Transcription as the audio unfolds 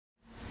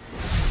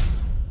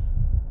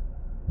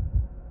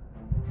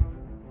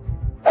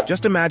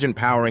Just imagine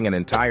powering an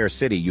entire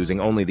city using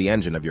only the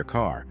engine of your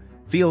car.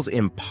 Feels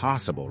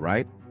impossible,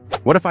 right?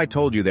 What if I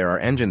told you there are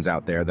engines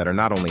out there that are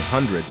not only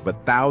hundreds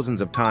but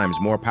thousands of times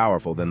more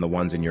powerful than the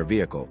ones in your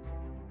vehicle?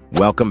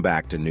 Welcome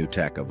back to New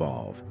Tech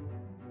Evolve.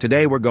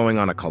 Today we're going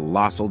on a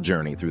colossal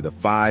journey through the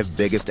 5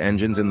 biggest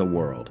engines in the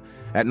world.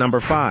 At number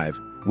 5,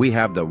 we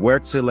have the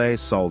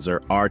Wärtsilä-Sulzer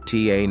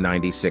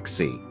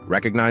RTA96C.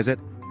 Recognize it?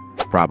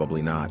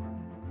 Probably not.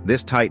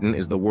 This titan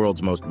is the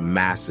world's most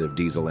massive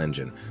diesel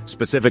engine,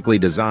 specifically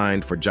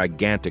designed for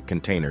gigantic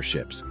container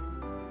ships.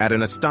 At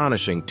an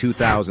astonishing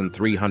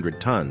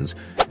 2,300 tons,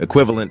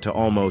 equivalent to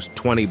almost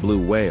 20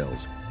 blue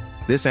whales,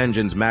 this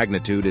engine's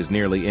magnitude is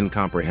nearly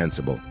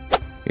incomprehensible.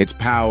 Its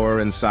power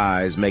and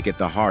size make it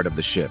the heart of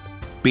the ship,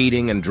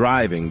 beating and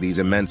driving these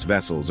immense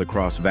vessels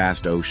across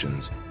vast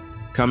oceans.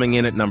 Coming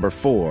in at number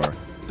 4,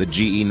 the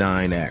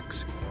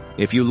GE9X.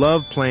 If you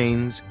love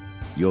planes,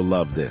 you'll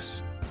love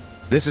this.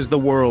 This is the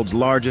world's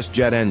largest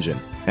jet engine,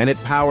 and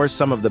it powers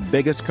some of the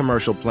biggest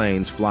commercial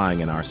planes flying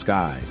in our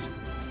skies.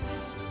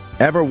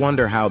 Ever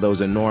wonder how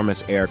those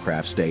enormous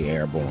aircraft stay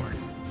airborne?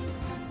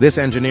 This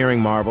engineering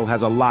marvel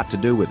has a lot to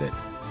do with it,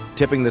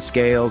 tipping the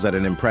scales at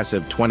an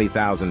impressive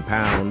 20,000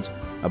 pounds,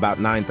 about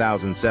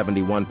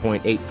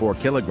 9,071.84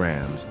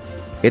 kilograms.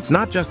 It's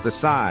not just the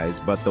size,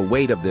 but the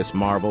weight of this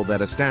marvel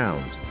that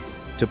astounds.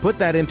 To put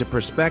that into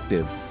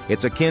perspective,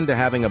 it's akin to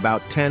having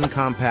about 10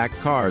 compact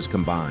cars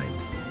combined.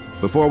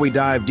 Before we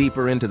dive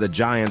deeper into the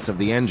giants of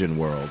the engine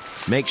world,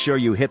 make sure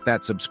you hit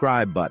that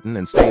subscribe button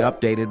and stay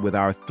updated with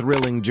our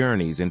thrilling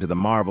journeys into the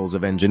marvels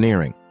of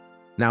engineering.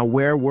 Now,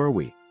 where were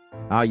we?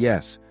 Ah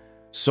yes,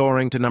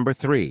 soaring to number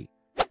 3,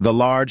 the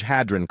Large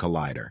Hadron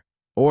Collider,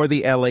 or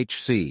the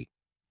LHC.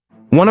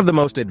 One of the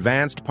most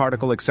advanced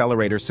particle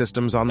accelerator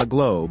systems on the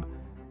globe,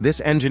 this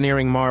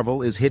engineering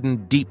marvel is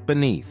hidden deep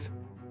beneath.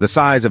 The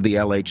size of the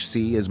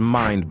LHC is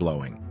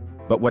mind-blowing,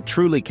 but what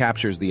truly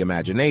captures the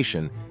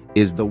imagination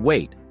is the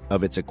weight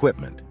of its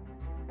equipment.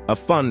 A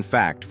fun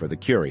fact for the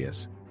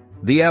curious: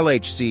 the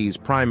LHC's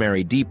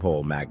primary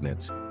dipole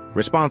magnets,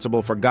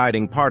 responsible for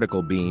guiding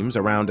particle beams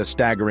around a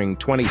staggering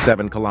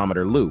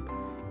 27-kilometer loop,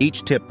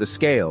 each tip the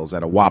scales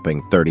at a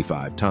whopping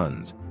 35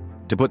 tons.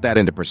 To put that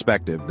into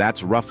perspective,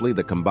 that's roughly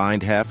the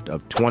combined heft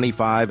of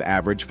 25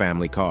 average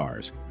family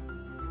cars.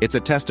 It's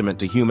a testament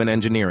to human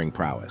engineering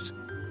prowess.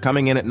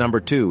 Coming in at number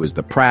 2 is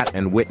the Pratt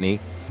 &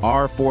 Whitney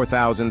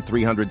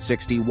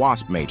R4360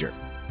 Wasp Major.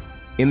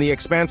 In the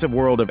expansive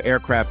world of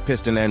aircraft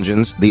piston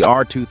engines, the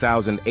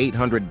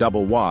R2800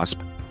 Double Wasp,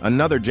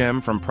 another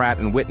gem from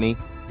Pratt & Whitney,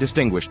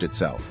 distinguished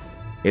itself.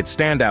 Its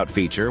standout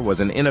feature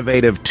was an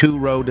innovative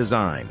 2-row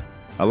design,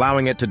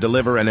 allowing it to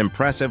deliver an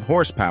impressive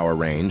horsepower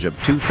range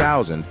of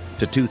 2,000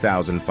 to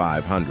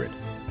 2,500.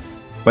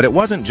 But it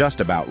wasn't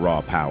just about raw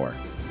power.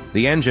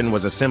 The engine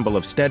was a symbol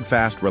of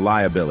steadfast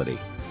reliability,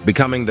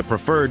 becoming the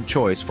preferred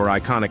choice for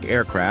iconic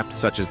aircraft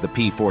such as the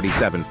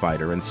P-47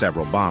 fighter and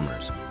several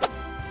bombers.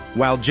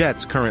 While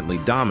jets currently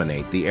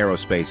dominate the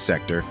aerospace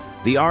sector,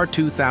 the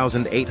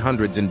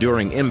R2800's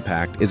enduring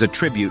impact is a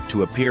tribute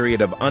to a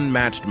period of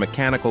unmatched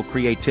mechanical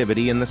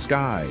creativity in the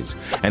skies.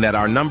 And at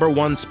our number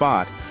 1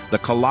 spot, the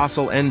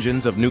colossal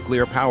engines of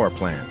nuclear power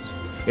plants.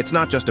 It's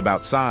not just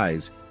about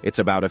size, it's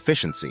about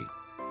efficiency.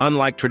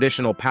 Unlike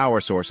traditional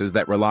power sources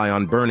that rely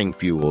on burning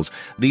fuels,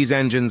 these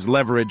engines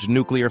leverage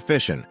nuclear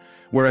fission,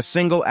 where a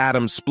single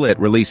atom split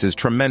releases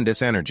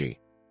tremendous energy.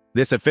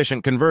 This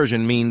efficient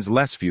conversion means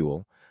less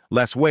fuel,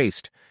 less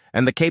waste,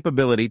 and the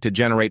capability to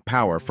generate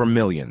power for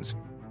millions.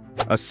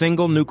 A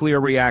single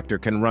nuclear reactor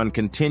can run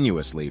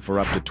continuously for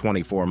up to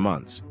 24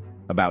 months,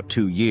 about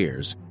 2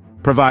 years,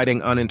 providing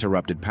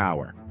uninterrupted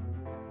power.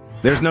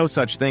 There's no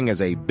such thing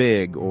as a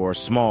big or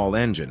small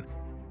engine.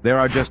 There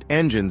are just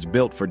engines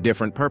built for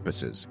different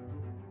purposes.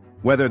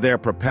 Whether they're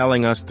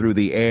propelling us through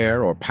the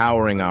air or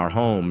powering our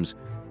homes,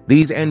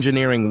 these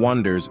engineering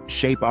wonders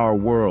shape our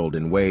world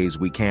in ways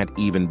we can't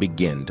even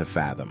begin to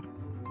fathom.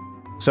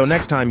 So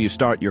next time you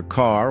start your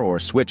car or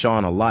switch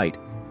on a light,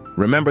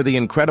 remember the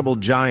incredible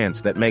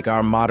giants that make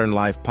our modern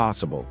life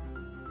possible.